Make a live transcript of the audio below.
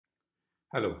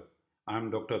Hello, I'm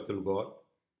Dr. Atul Gaur.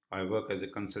 I work as a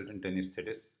consultant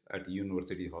anesthetist at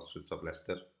University Hospitals of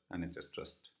Leicester NHS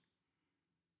Trust.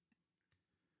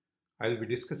 I'll be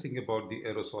discussing about the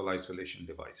aerosol isolation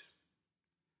device.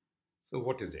 So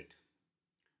what is it?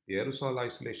 The aerosol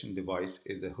isolation device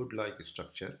is a hood-like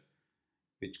structure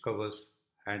which covers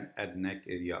hand and neck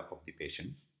area of the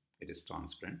patient. It is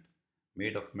transparent,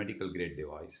 made of medical grade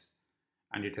device,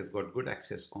 and it has got good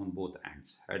access on both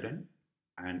ends, head end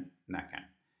and neck end,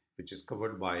 which is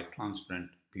covered by transparent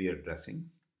clear dressings.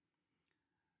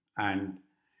 And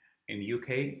in UK,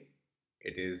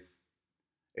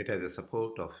 it has a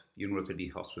support of University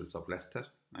Hospitals of Leicester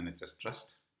NHS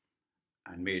Trust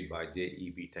and made by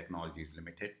JEB Technologies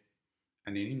Limited.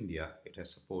 And in India, it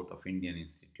has support of Indian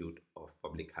Institute of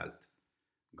Public Health,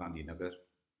 Gandhinagar,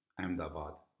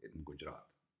 Ahmedabad in Gujarat.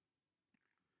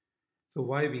 So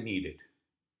why we need it?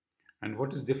 And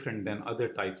what is different than other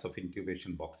types of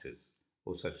intubation boxes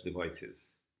or such devices?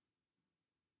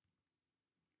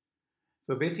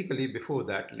 So basically, before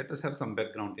that, let us have some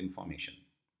background information.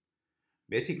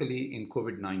 Basically, in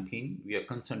COVID-19, we are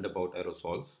concerned about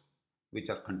aerosols, which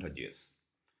are contagious.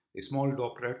 The small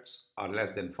droplets are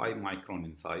less than 5 micron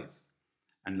in size,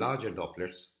 and larger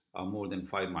droplets are more than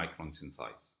 5 microns in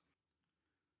size.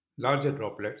 Larger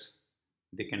droplets,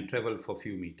 they can travel for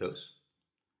few meters,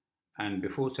 and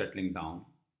before settling down,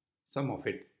 some of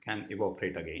it can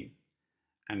evaporate again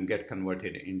and get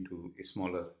converted into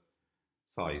smaller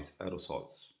size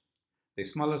aerosols. The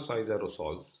smaller size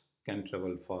aerosols can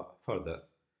travel further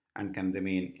and can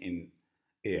remain in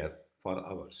air for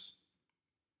hours.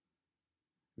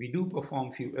 We do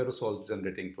perform few aerosols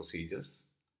generating procedures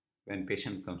when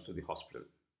patient comes to the hospital,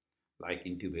 like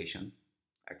intubation,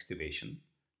 extubation,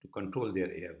 to control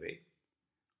their airway,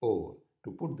 or to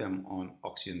put them on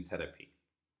oxygen therapy,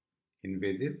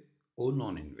 invasive or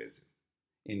non-invasive.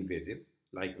 Invasive,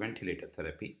 like ventilator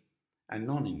therapy, and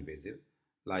non-invasive,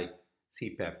 like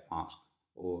CPAP mask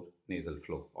or nasal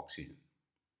flow oxygen.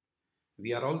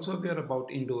 We are also aware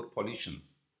about indoor pollution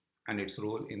and its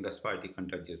role in respiratory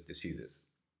contagious diseases.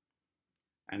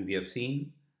 And we have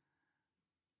seen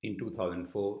in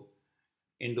 2004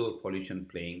 indoor pollution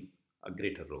playing a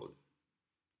greater role.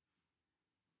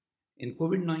 In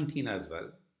COVID-19 as well,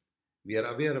 we are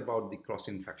aware about the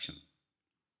cross-infection.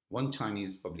 One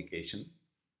Chinese publication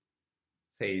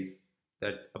says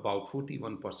that about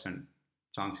 41%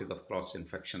 chances of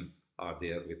cross-infection are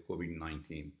there with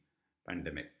COVID-19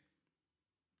 pandemic.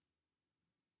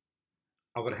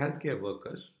 Our healthcare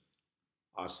workers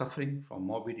are suffering from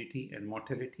morbidity and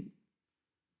mortality.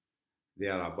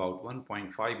 There are about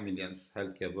 1.5 million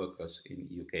healthcare workers in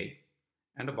UK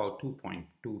and about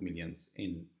 2.2 million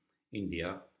in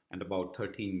India and about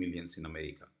 13 million in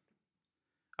America.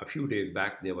 A few days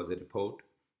back, there was a report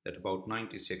that about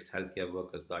 96 healthcare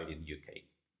workers died in UK.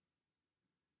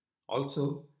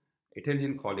 Also,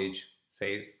 Italian College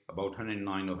says about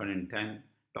 109 or 110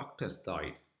 doctors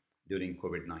died during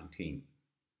COVID-19.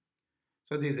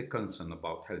 So there is a concern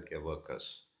about healthcare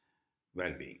workers'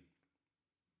 well-being.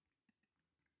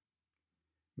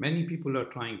 Many people are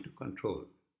trying to control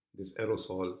this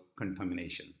aerosol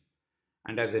contamination,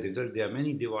 and as a result, there are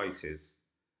many devices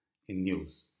in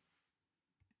use.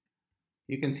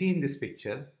 You can see in this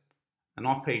picture, an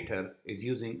operator is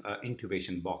using an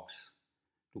intubation box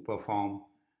to perform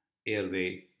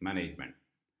airway management.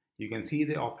 You can see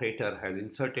the operator has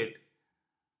inserted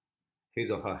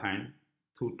his or her hand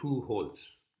through 2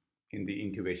 holes in the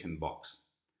intubation box.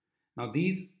 Now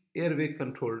these airway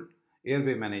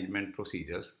management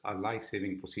procedures are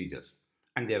life-saving procedures,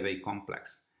 and they are very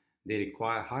complex. They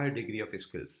require higher degree of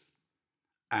skills,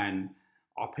 and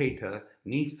operator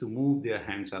needs to move their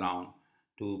hands around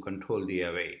to control the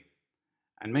airway.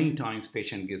 And many times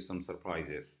patient gives some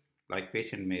surprises, like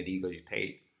patient may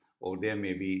regurgitate, or there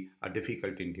may be a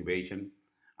difficult intubation,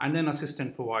 and then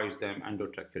assistant provides them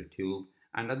endotracheal tube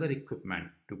and other equipment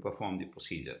to perform the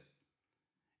procedure.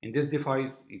 In this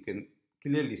device, you can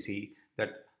clearly see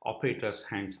that operator's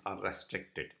hands are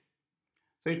restricted.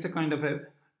 So it's a kind of a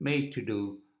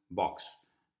made-to-do box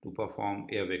to perform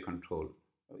airway control,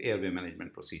 airway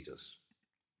management procedures.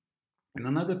 In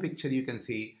another picture, you can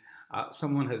see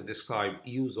someone has described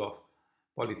use of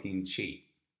polythene sheet,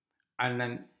 and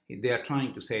then they are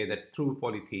trying to say that through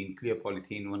polythene, clear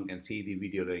polythene, one can see the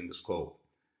video laryngoscope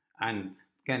and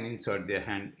can insert their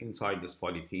hand inside this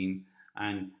polythene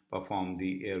and perform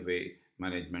the airway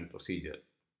management procedure.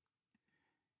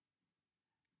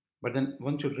 But then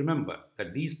one should remember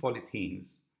that these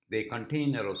polythenes, they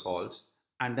contain aerosols,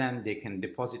 and then they can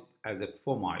deposit as a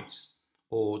fomites,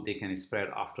 or they can spread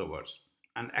afterwards.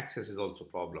 And access is also a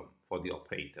problem for the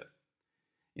operator.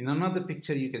 In another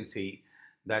picture, you can see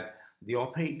that the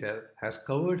operator has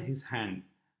covered his hand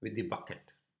with the bucket.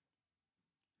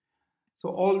 So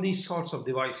all these sorts of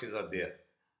devices are there.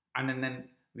 And then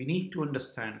we need to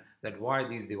understand that why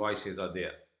these devices are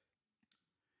there.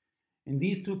 In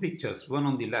these two pictures, one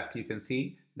on the left, you can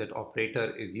see that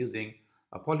operator is using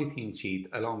a polythene sheet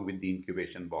along with the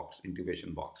intubation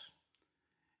box.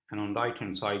 And on right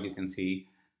hand side, you can see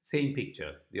same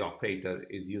picture. The operator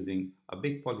is using a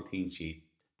big polythene sheet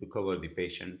to cover the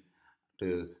patient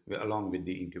along with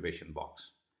the intubation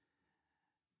box.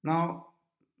 Now,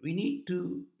 we need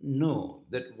to know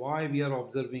that why we are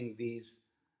observing these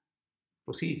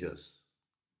procedures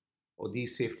or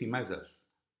these safety measures.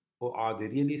 Or are they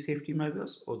really safety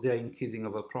measures, or they are increasing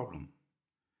our problem?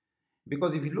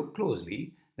 Because if you look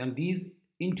closely, then these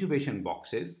intubation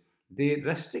boxes, they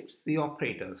restrict the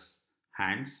operator's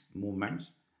hands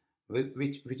movements,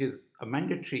 which is a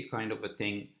mandatory kind of a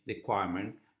thing,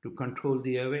 requirement to control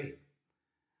the airway.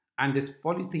 And this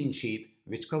polythene sheet,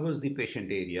 which covers the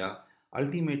patient area,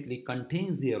 ultimately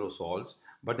contains the aerosols,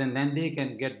 but then they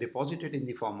can get deposited in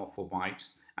the form of fomites.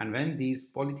 And when these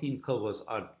polythene covers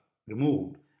are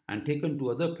removed and taken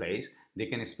to other place, they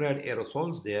can spread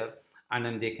aerosols there, and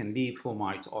then they can leave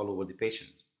fomites all over the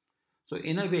patient. So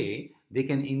in a way, they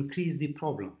can increase the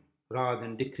problem rather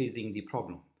than decreasing the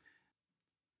problem.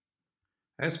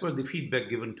 As per the feedback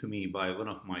given to me by one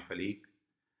of my colleagues,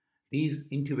 these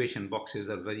intubation boxes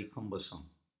are very cumbersome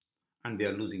and they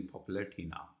are losing popularity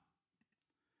now.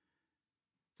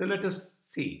 So let us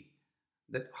see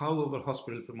that how our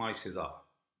hospital premises are.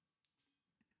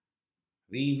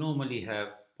 We normally have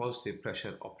positive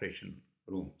pressure operation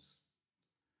rooms.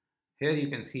 Here you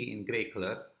can see in grey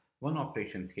color one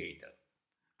operation theatre,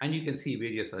 and you can see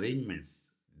various arrangements.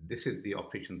 This is the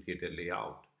operation theatre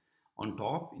layout. On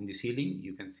top in the ceiling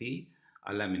you can see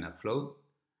a laminar floor.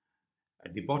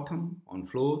 At the bottom on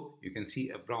floor you can see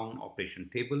a brown operation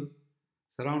table.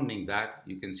 Surrounding that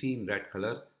you can see in red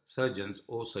color surgeons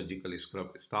or surgical scrub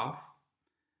staff.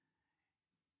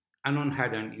 And on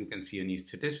head end you can see an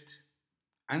anesthetist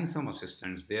and some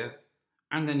assistants there.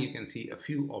 And then you can see a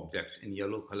few objects in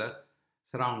yellow color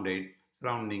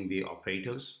surrounding the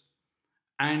operators.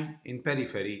 And in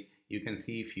periphery you can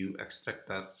see a few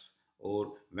extractors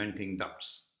or venting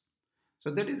ducts.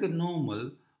 So that is the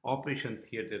normal operation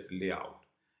theatre layout.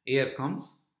 Air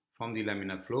comes from the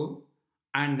laminar flow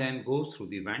and then goes through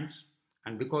the vents,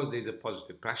 and because there is a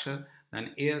positive pressure,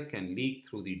 then air can leak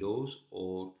through the doors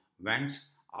or vents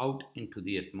out into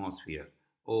the atmosphere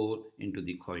or into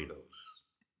the corridors.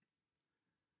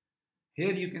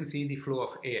 Here you can see the flow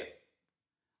of air.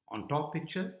 On top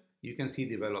picture you can see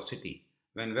the velocity.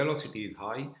 When velocity is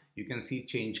high, you can see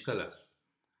change colors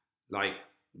like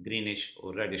greenish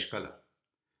or reddish color.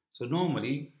 So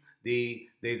normally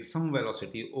there is some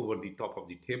velocity over the top of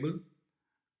the table,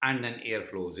 and then air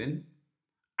flows in,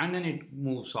 and then it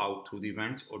moves out through the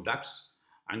vents or ducts,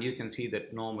 and you can see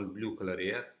that normal blue color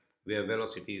air where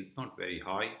velocity is not very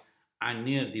high, and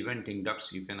near the venting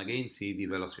ducts you can again see the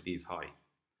velocity is high.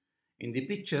 In the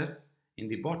picture in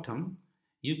the bottom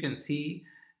you can see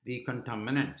the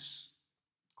contaminants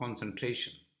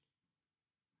concentration,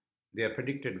 their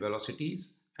predicted velocities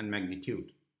and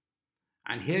magnitude.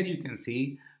 And here you can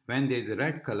see when there is a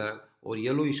red color or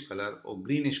yellowish color or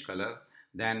greenish color,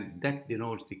 then that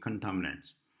denotes the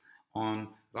contaminants. On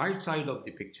right side of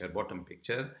the picture, bottom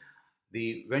picture,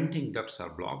 the venting ducts are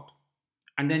blocked,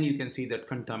 and then you can see that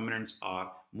contaminants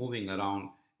are moving around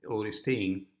or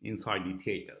staying inside the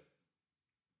theatre.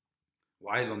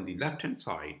 While on the left hand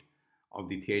side of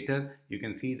the theatre, you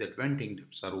can see that venting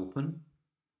ducts are open,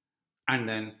 and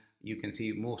then you can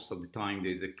see most of the time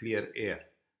there is a clear air,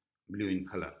 blue in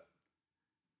color.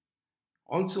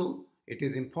 Also, it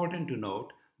is important to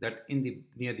note that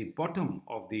near the bottom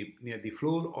of near the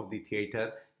floor of the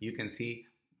theatre, you can see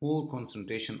more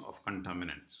concentration of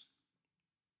contaminants.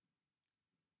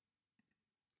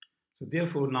 So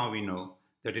therefore, now we know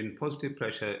that in positive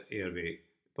pressure airway,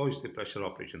 positive pressure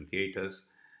operation theatres,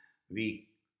 we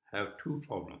have two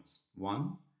problems.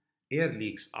 One, air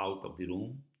leaks out of the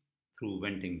room through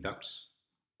venting ducts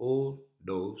or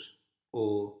doors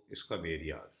or scrub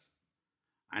areas.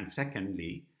 And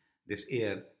secondly, this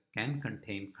air can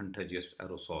contain contagious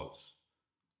aerosols,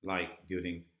 like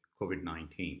during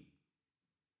COVID-19.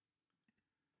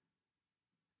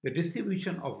 The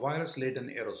distribution of virus-laden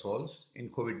aerosols in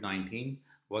COVID-19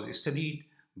 was studied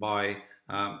by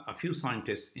a few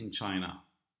scientists in China.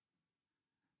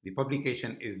 The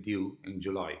publication is due in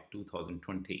July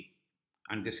 2020,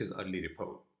 and this is early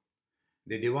report.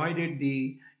 They divided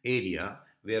the area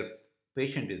where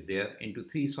patient is there into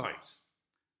three sites.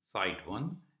 Site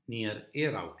 1 near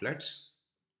air outlets,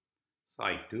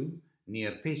 site 2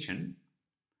 near patient,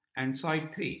 and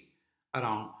site 3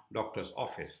 around doctor's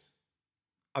office,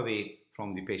 away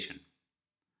from the patient.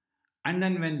 And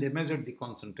then when they measured the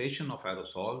concentration of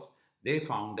aerosols, they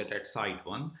found that at site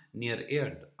 1 near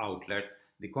air outlet,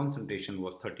 the concentration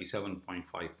was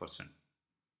 37.5%,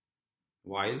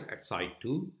 while at site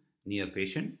 2 near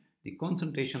patient, the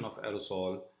concentration of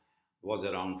aerosol was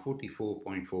around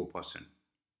 44.4%.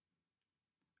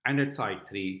 And at site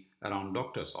 3 around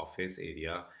doctor's office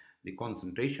area, the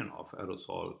concentration of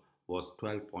aerosol was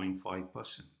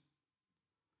 12.5%.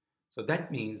 So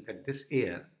that means that this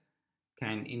air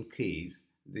can increase,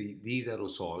 these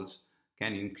aerosols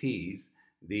can increase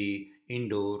the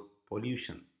indoor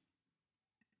pollution.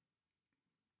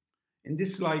 In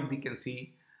this slide, we can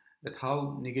see that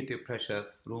how negative pressure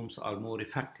rooms are more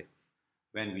effective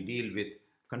when we deal with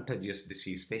contagious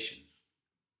disease patients.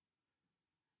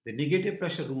 The negative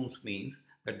pressure rooms means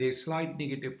that there is slight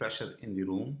negative pressure in the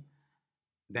room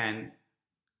than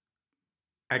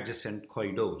adjacent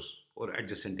corridors or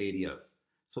adjacent areas.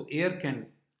 So air can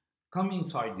come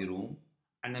inside the room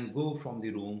and then go from the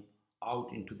room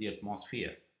out into the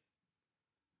atmosphere.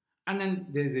 And then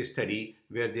there is a study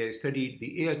where they studied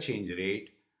the air change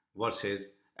rate versus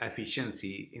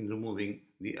efficiency in removing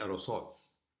the aerosols.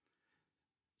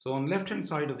 So on left hand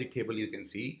side of the table you can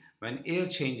see when air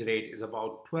change rate is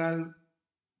about 12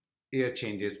 air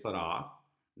changes per hour,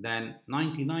 then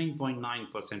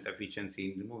 99.9%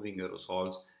 efficiency in removing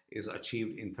aerosols is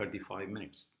achieved in 35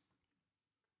 minutes.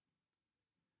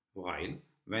 While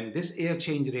when this air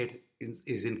change rate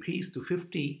is increased to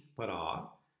 50 per hour,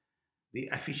 the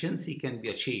efficiency can be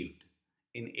achieved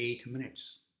in 8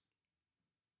 minutes.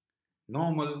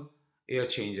 Normal air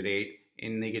change rate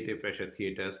in negative pressure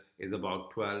theaters is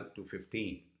about 12 to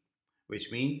 15,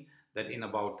 which means that in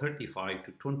about 35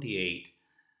 to 28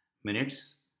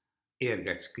 minutes, air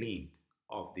gets cleaned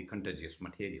of the contagious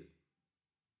material.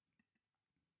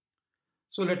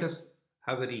 So let us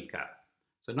have a recap.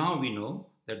 So now we know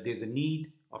that there is a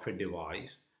need of a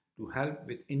device to help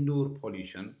with indoor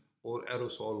pollution or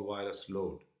aerosol virus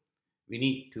load. We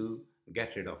need to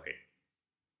get rid of it.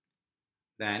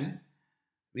 Then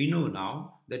we know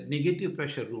now that negative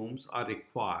pressure rooms are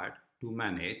required to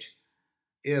manage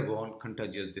airborne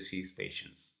contagious disease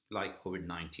patients like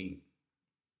COVID-19.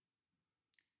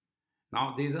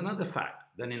 Now there is another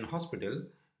fact that in hospital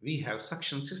we have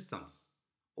suction systems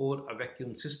or a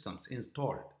vacuum systems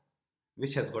installed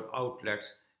which has got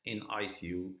outlets in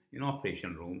ICU, in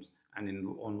operation rooms and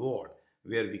on ward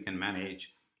where we can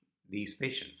manage these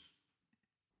patients.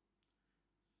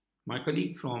 My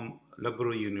colleague from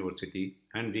Loughborough University,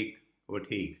 Henrik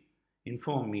Verteeg,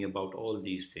 informed me about all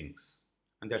these things,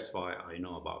 and that's why I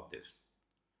know about this.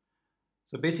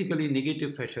 So basically,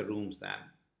 negative pressure rooms, then,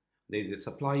 there is a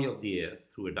supply of the air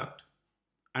through a duct,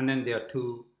 and then there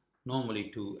are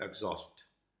normally two exhaust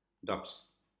ducts,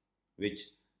 which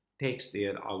takes the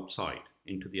air outside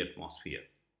into the atmosphere.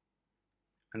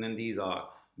 And then these are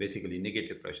basically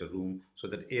negative pressure room so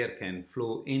that air can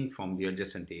flow in from the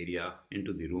adjacent area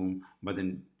into the room, but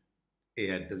then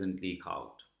air doesn't leak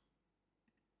out.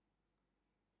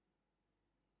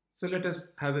 So let us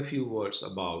have a few words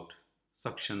about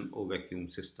suction or vacuum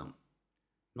system.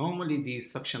 Normally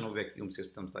these suction or vacuum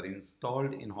systems are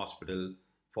installed in hospital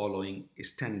following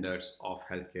standards of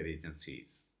healthcare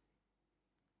agencies.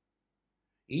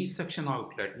 Each suction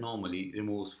outlet normally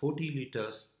removes 40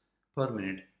 liters per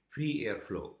minute free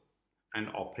airflow and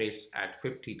operates at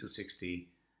 50 to 60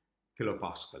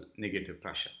 kilopascal negative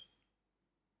pressure.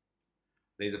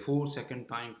 There is a 4-second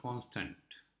time constant.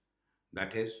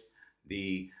 That is,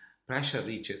 the pressure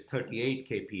reaches 38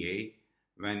 kPa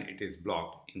when it is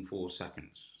blocked in 4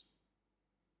 seconds.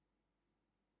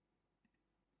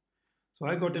 So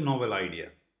I got a novel idea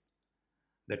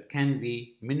that can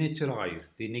we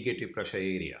miniaturize the negative pressure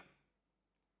area.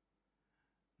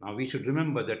 Now we should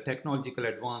remember that technological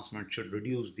advancement should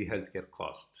reduce the healthcare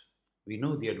cost. We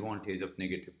know the advantage of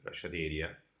negative pressure area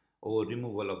or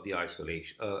removal of the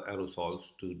aerosols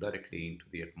to directly into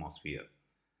the atmosphere.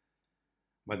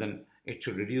 But then it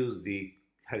should reduce the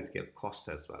healthcare costs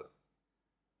as well.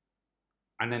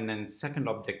 And then second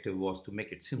objective was to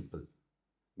make it simple,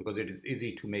 because it is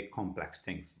easy to make complex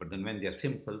things, but then when they are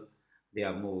simple, they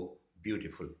are more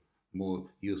beautiful, more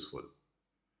useful.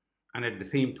 And at the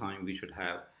same time, we should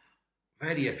have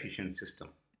very efficient system.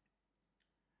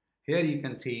 Here you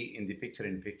can see in the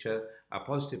picture a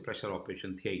positive pressure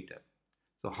operation theater.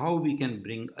 So how we can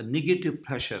bring a negative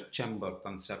pressure chamber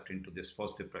concept into this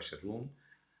positive pressure room.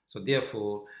 So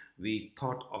therefore, we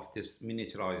thought of this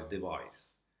miniaturized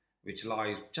device which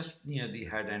lies just near the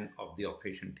head end of the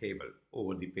operation table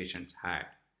over the patient's head,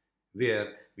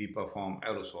 where we perform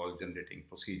aerosol generating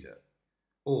procedure.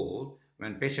 Or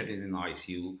when patient is in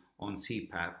ICU on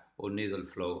CPAP or nasal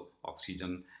flow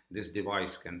oxygen, this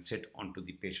device can sit onto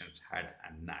the patient's head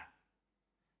and neck.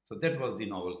 So that was the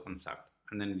novel concept,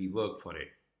 and then we worked for it.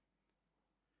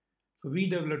 So we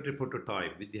developed a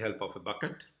prototype with the help of a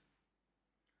bucket,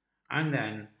 and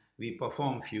then we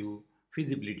performed few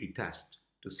feasibility tests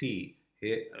to see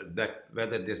that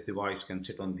whether this device can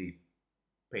sit on the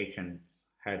patient's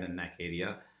head and neck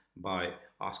area by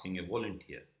asking a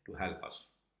volunteer to help us.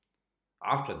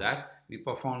 After that, we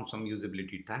performed some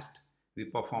usability test. We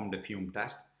performed a fume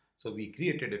test. So we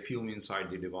created a fume inside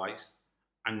the device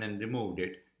and then removed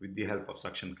it with the help of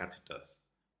suction catheters.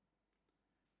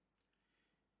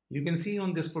 You can see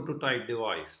on this prototype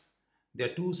device, there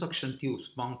are two suction tubes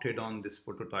mounted on this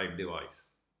prototype device.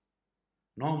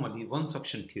 Normally, one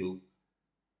suction tube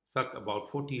sucks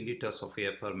about 40 liters of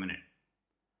air per minute,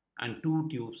 and two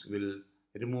tubes will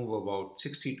remove about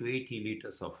 60 to 80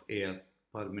 liters of air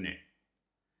per minute.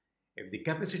 If the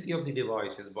capacity of the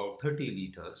device is about 30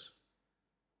 liters,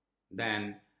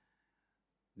 then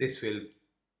this will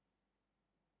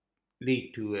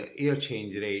lead to an air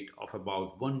change rate of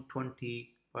about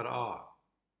 120 per hour,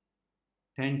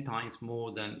 10 times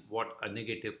more than what a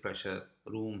negative pressure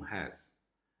room has.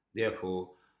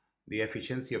 Therefore, the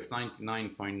efficiency of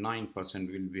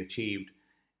 99.9% will be achieved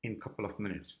in a couple of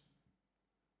minutes,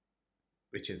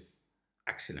 which is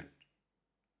excellent.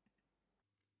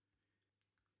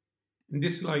 In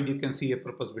this slide, you can see a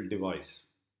purpose-built device.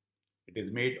 It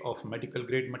is made of medical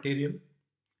grade material.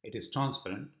 It is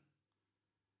transparent.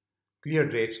 Clear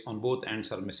drapes on both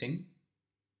ends are missing.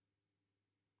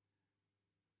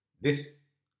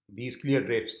 These clear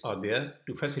drapes are there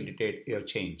to facilitate air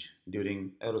change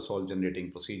during aerosol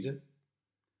generating procedure.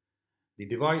 The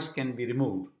device can be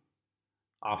removed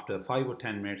after 5 or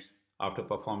 10 minutes after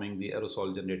performing the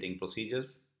aerosol generating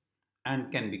procedures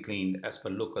and can be cleaned as per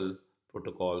local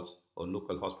protocols or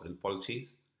local hospital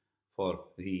policies for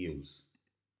reuse.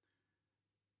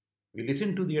 We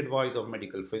listened to the advice of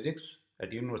medical physics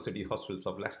at University Hospitals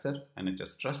of Leicester,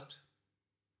 NHS Trust,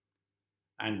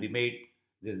 and we made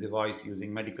this device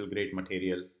using medical grade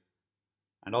material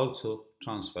and also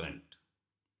transparent.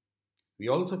 We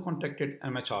also contacted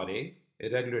MHRA, a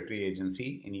regulatory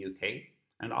agency in UK,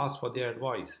 and asked for their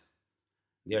advice.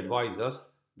 They advised us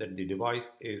that the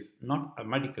device is not a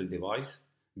medical device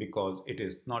because it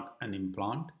is not an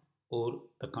implant or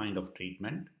a kind of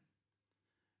treatment.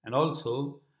 And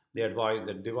also, they advised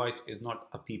that device is not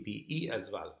a PPE as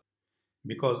well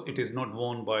because it is not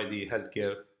worn by the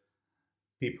healthcare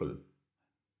people,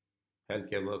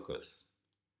 healthcare workers.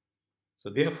 So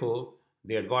therefore,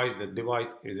 they advise that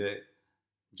device is a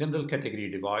general category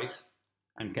device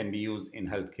and can be used in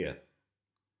healthcare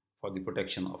for the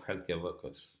protection of healthcare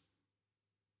workers.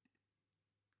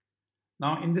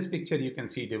 Now in this picture, you can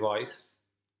see device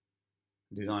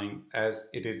design as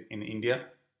it is in India.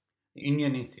 The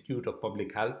Indian Institute of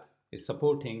Public Health is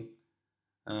supporting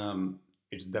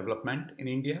its development in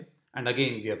India. And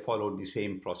again, we have followed the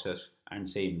same process and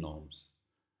same norms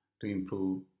to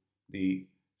improve the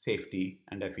safety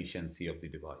and efficiency of the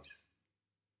device.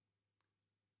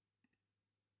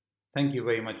 Thank you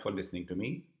very much for listening to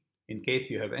me. In case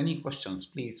you have any questions,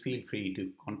 please feel free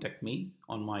to contact me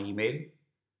on my email,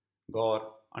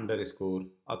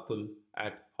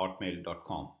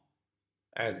 gaur_atul@hotmail.com,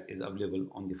 as is available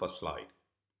on the first slide.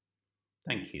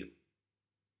 Thank you.